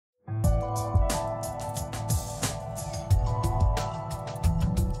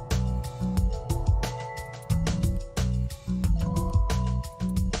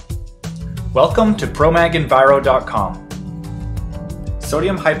Welcome to PromagEnviro.com.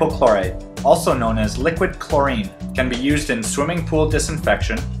 Sodium hypochlorite, also known as liquid chlorine, can be used in swimming pool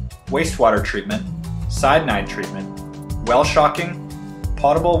disinfection, wastewater treatment, cyanide treatment, well shocking,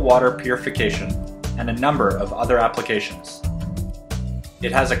 potable water purification, and a number of other applications.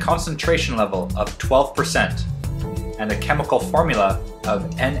 It has a concentration level of 12% and a chemical formula of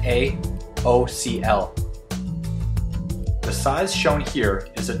NaOCl. The size shown here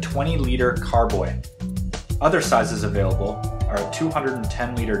is a 20-liter carboy. Other sizes available are a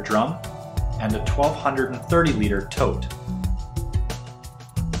 210-liter drum and a 1230-liter tote.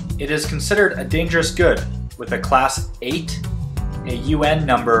 It is considered a dangerous good with a Class 8, a UN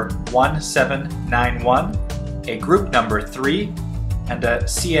number 1791, a group number 3, and a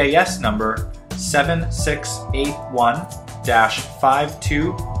CAS number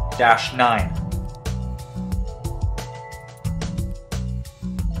 7681-52-9.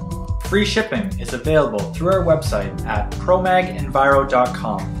 Free shipping is available through our website at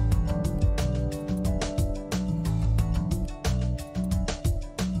PromagEnviro.com.